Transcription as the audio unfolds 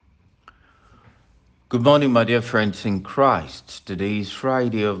Good morning, my dear friends in Christ. Today is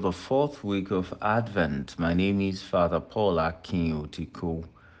Friday of the fourth week of Advent. My name is Fada Paul Akinotiko.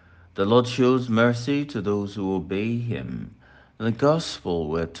 The Lord shows mercy to those who obey him. In the Gospel,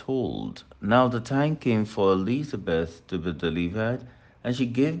 we're told, now the time came for Elizabeth to be delivered, and she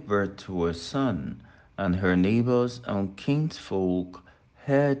gave birth to a son. And her neighbors and kinsfolk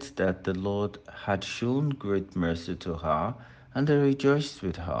heard that the Lord had shown great mercy to her, and they rejoiced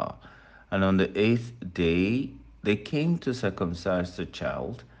with her. And on the eighth day they came to circumcise the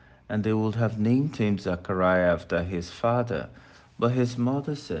child, and they would have named him Zachariah after his father. But his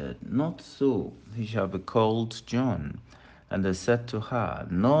mother said, not so, he shall be called John. And they said to her,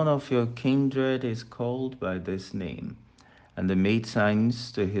 none of your kindred is called by this name. And they made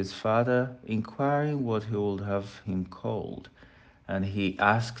signs to his father, inquiring what he would have him called. And he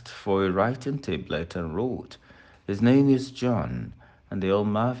asked for a writing tablet and wrote, his name is John. And they all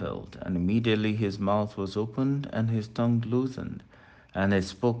marveled. And immediately his mouth was opened and his tongue loosened. And he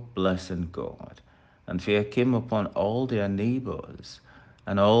spoke, blessing God. And fear came upon all their neighbors.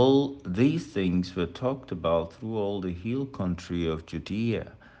 And all these things were talked about through all the hill country of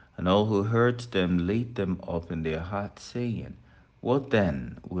Judea. And all who heard them laid them up in their hearts, saying, what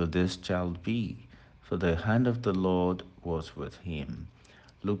then will this child be? For the hand of the Lord was with him.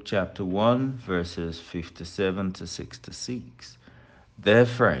 Luke chapter 1, verses 57 to 66. Dear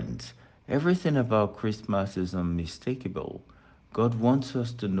friends, everything about Christmas is unmistakable. God wants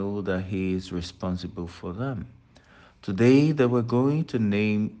us to know that He is responsible for them. Today, they were going to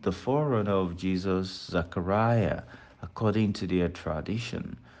name the forerunner of Jesus Zachariah according to their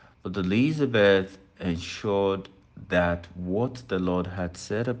tradition. But Elizabeth ensured that what the Lord had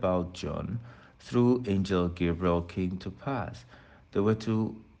said about John through angel Gabriel came to pass. They were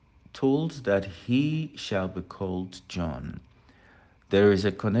told that he shall be called John. There is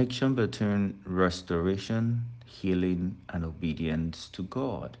a connection between restoration, healing, and obedience to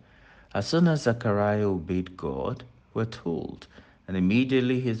God. As soon as Zachariah obeyed God, we're told, and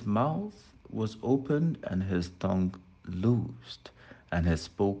immediately his mouth was opened and his tongue loosed, and he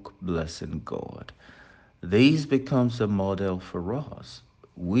spoke, blessing God. This becomes a model for us.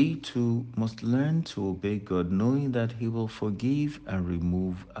 We too must learn to obey God, knowing that He will forgive and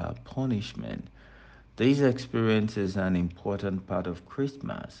remove our punishment. This experience is an important part of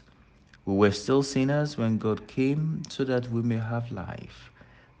Christmas. We were still sinners when God came so that we may have life.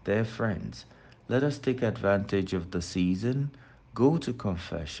 Dear friends, let us take advantage of the season, go to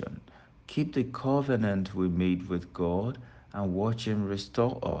confession, keep the covenant we made with God, and watch Him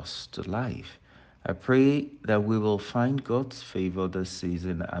restore us to life. I pray that we will find God's favor this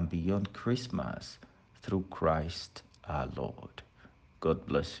season and beyond Christmas through Christ our Lord. God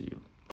bless you.